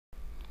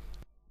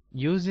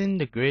Using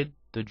the grid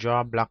to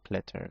draw block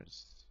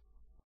letters.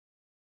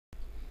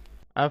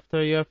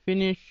 After you're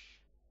finished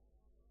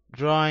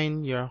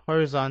drawing your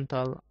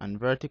horizontal and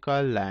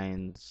vertical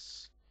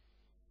lines,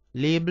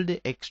 label the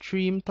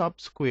extreme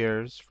top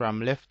squares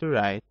from left to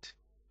right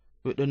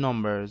with the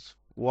numbers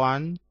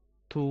 1,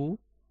 2,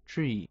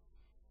 3,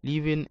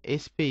 leaving a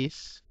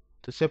space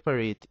to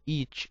separate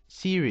each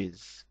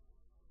series.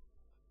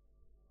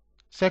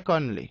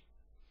 Secondly,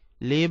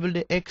 label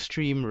the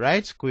extreme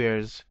right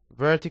squares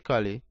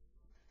vertically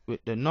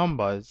with the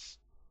numbers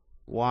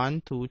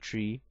 1, 2,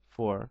 3,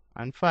 4,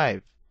 and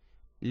 5,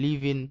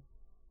 leaving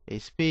a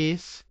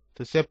space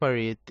to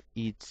separate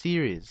each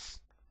series.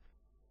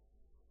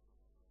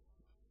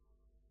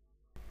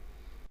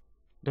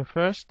 The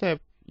first step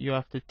you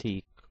have to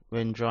take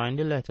when drawing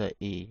the letter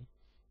A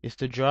is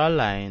to draw a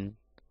line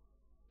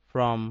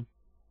from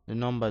the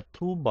number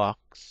 2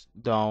 box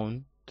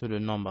down to the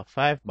number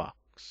 5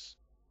 box.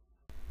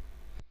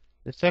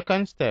 The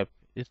second step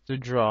is to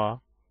draw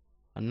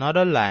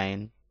another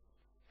line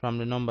from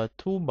the number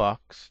 2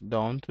 box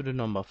down to the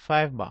number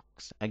 5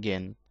 box,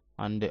 again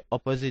on the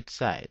opposite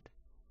side.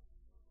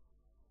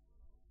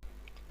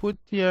 Put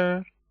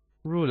your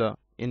ruler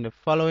in the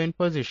following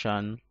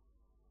position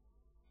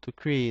to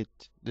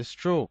create the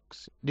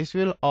strokes. This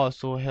will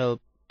also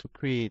help to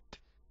create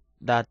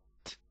that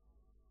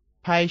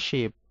pie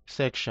shape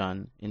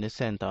section in the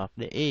center of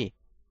the A.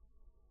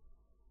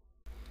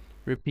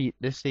 Repeat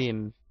the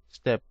same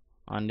step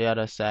on the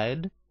other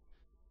side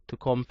to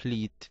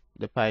complete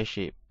the pie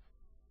shape.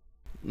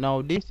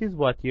 Now this is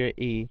what your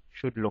A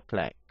should look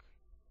like.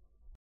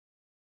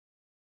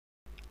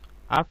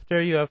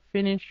 After you have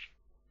finished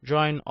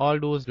drawing all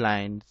those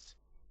lines,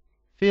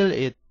 fill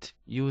it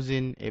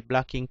using a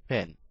blocking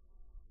pen.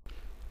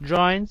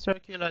 Drawing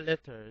circular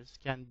letters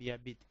can be a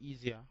bit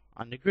easier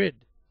on the grid.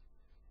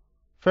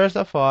 First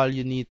of all,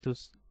 you need to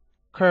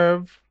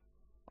curve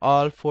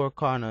all 4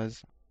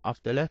 corners of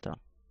the letter.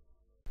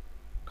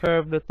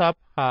 Curve the top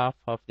half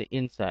of the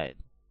inside.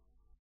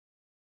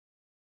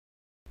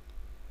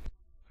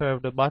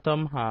 Curve the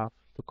bottom half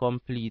to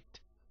complete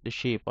the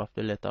shape of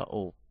the letter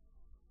O.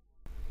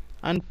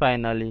 And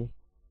finally,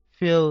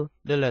 fill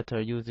the letter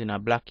using a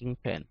blocking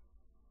pen.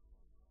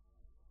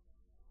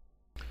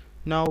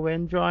 Now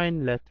when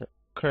drawing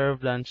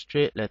curved and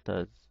straight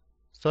letters,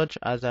 such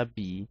as a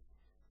B,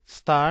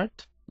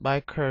 start by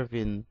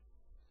curving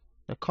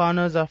the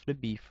corners of the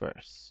B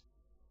first.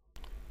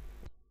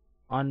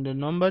 On the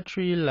number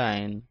 3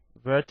 line,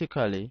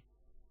 vertically,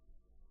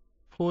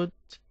 put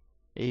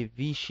a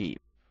V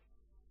shape.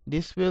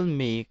 This will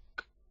make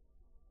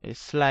a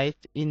slight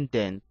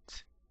indent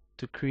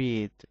to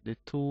create the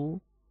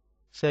 2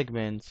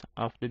 segments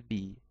of the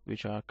B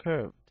which are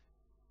curved.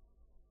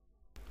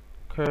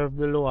 Curve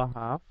the lower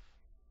half.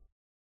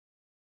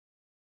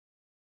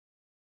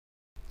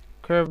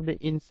 Curve the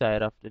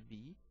inside of the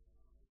B.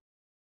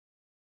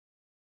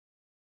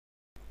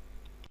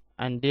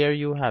 And there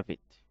you have it.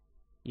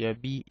 Your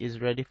B is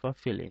ready for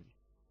filling.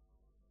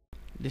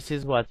 This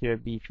is what your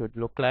B should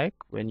look like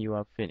when you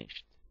are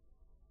finished.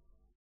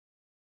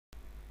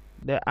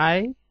 The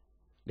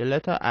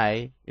letter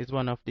I, is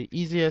one of the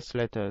easiest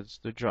letters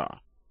to draw.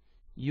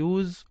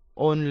 Use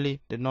only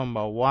the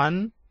number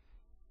 1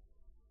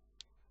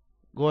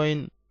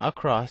 going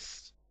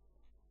across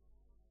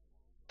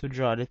to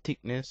draw the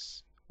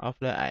thickness of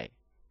the I,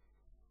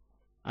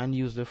 and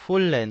use the full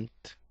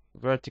length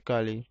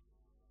vertically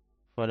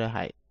for the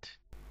height.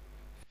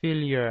 Fill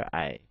your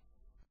I.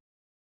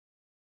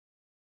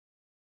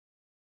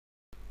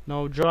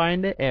 Now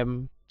drawing the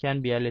M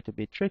can be a little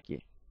bit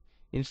tricky.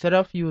 Instead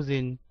of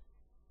using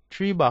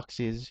 3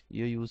 boxes,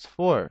 you use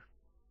 4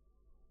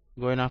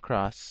 going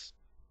across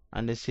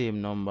and the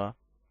same number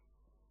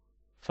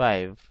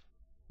 5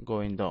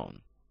 going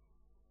down.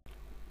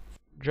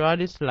 Draw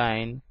this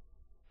line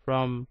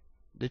from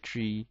the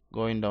 3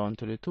 going down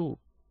to the 2.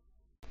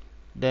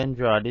 Then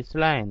draw this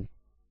line,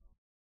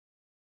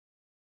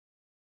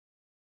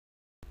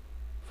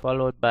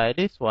 followed by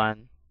this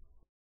one.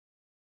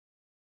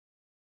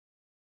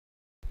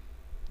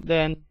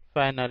 Then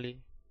finally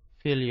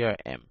fill your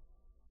M.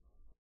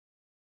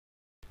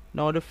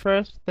 Now the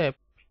first step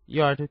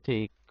you are to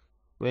take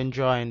when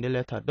drawing the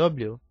letter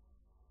W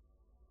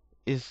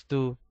is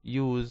to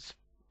use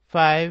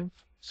 5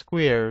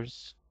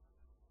 squares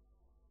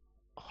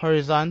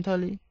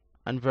horizontally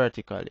and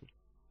vertically.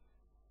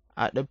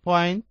 At the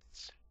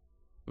points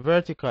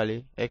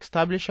vertically,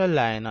 establish a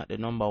line at the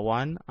number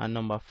 1 and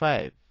number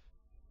 5.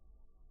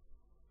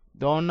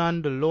 Down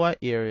on the lower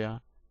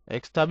area,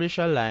 establish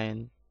a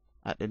line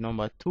at the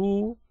number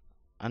 2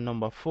 and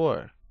number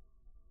 4.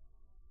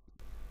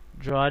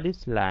 Draw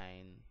this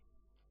line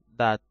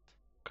that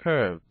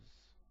curves,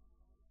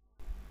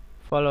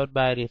 followed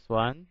by this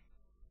one,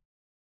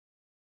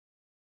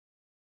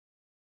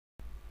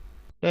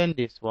 then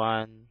this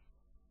one,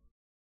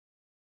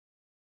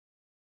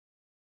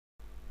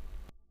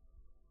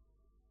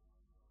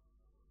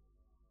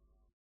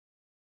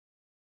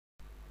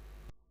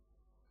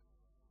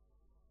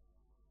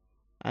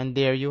 and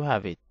there you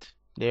have it.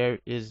 There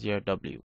is your W.